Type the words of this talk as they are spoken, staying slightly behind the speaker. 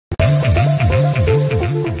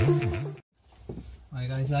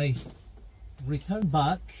guys, I returned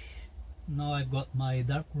back. Now I've got my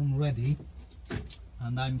darkroom ready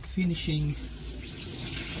and I'm finishing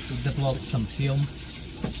to develop some film.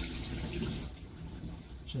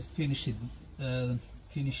 Just finished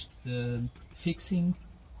fixing.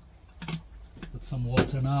 Put some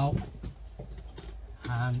water now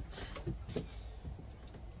and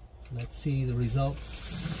let's see the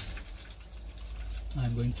results.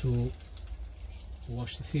 I'm going to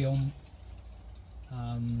wash the film,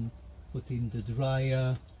 put in the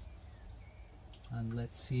dryer, and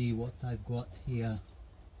let's see what I've got here.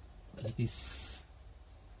 That is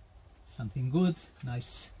something good,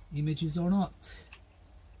 nice images or not.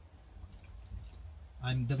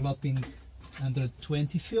 I'm developing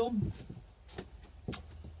 120 film,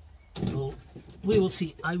 so we will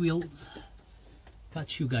see. I will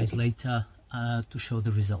catch you guys later to show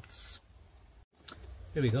the results.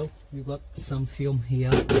 Here we go, we've got some film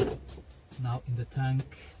here now in the tank,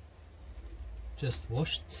 just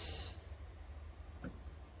washed.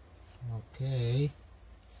 Okay,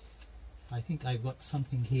 I think I've got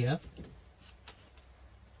something here.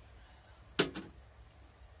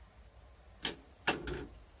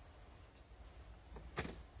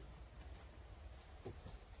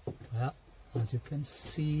 Well, as you can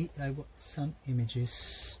see, I've got some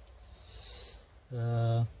images.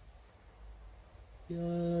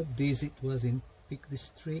 This it was in Peak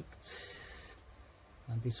District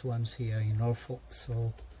and this one's here in Norfolk,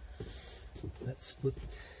 so let's put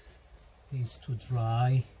these to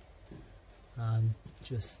dry and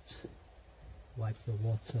just wipe the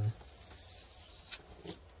water.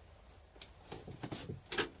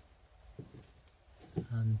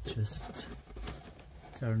 And just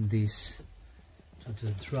turn this to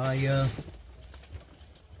the dryer.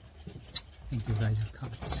 I think you guys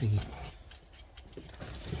can't see,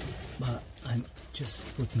 but I'm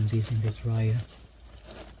just putting this in the dryer.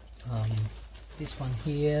 This one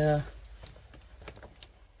here.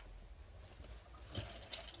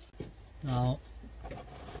 Now,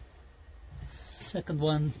 second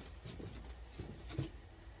one.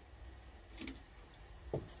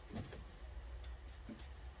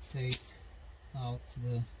 Take out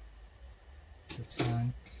the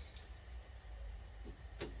tank.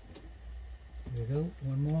 There we go,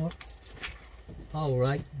 one more. All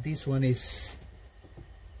right, this one is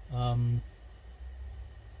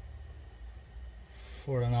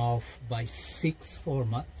 4.5 by 6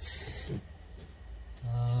 format.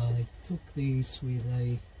 I took this with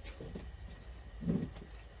a,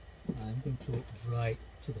 I'm going to dry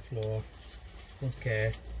to the floor, don't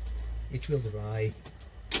care, it will dry.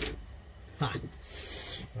 Ha!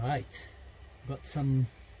 Right, got some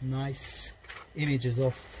nice images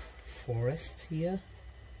of forest here.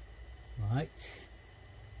 Right,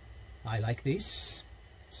 I like this,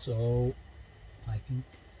 so I think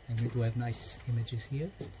I'm going to have nice images here.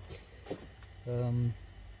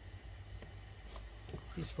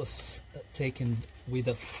 This was taken with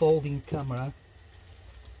a folding camera,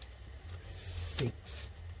 6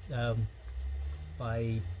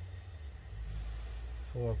 by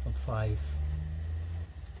 4.5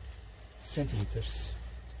 centimeters.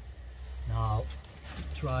 Now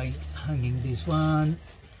try hanging this one,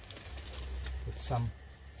 put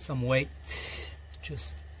some weight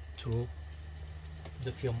just to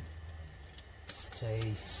the film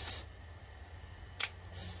stays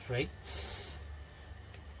straight.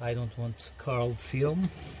 I don't want curled film.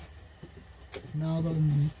 Now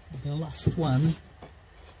the last one,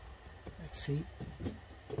 let's see,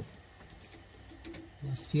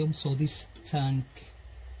 last film. So this tank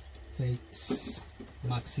takes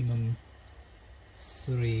maximum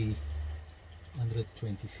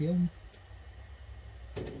 320 film,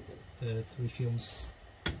 3 films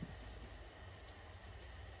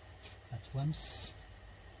at once.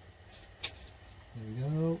 There we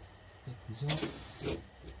go, take this off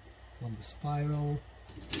from the spiral.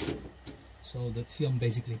 So the film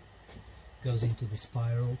basically goes into the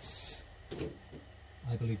spirals.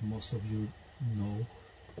 I believe most of you know.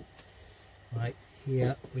 Right,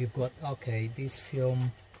 here we've got, okay, this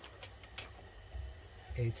film,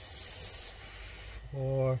 it's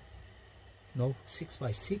 6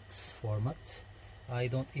 by 6 format. I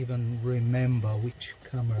don't even remember which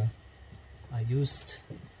camera I used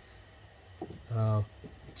to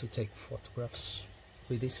take photographs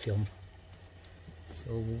with this film.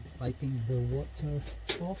 So wiping the water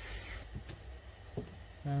off,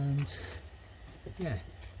 and yeah,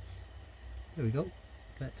 there we go.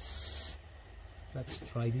 Let's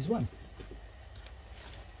try this one.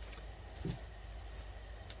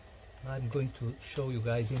 I'm going to show you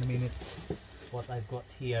guys in a minute what I've got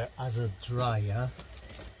here as a dryer.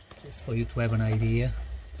 just for you to have an idea.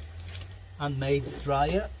 Handmade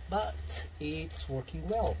dryer, but it's working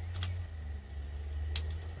well.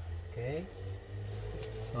 Okay,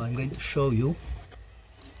 so I'm going to show you.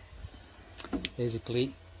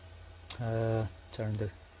 Basically, turn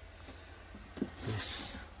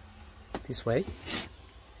this way.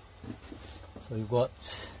 So you got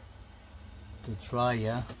the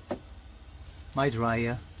dryer, my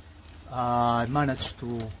dryer. I managed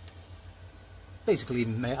to basically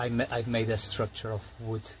I've made a structure of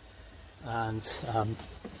wood, and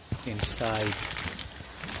inside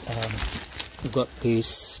you've got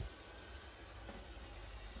this,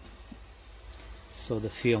 so the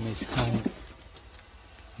film is hung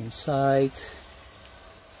inside.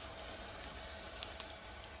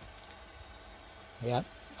 Yeah,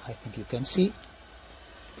 I think you can see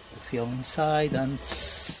the film inside, and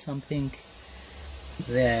something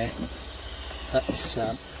there that's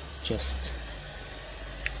just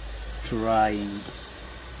drying.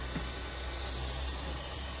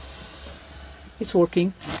 It's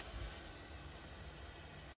working.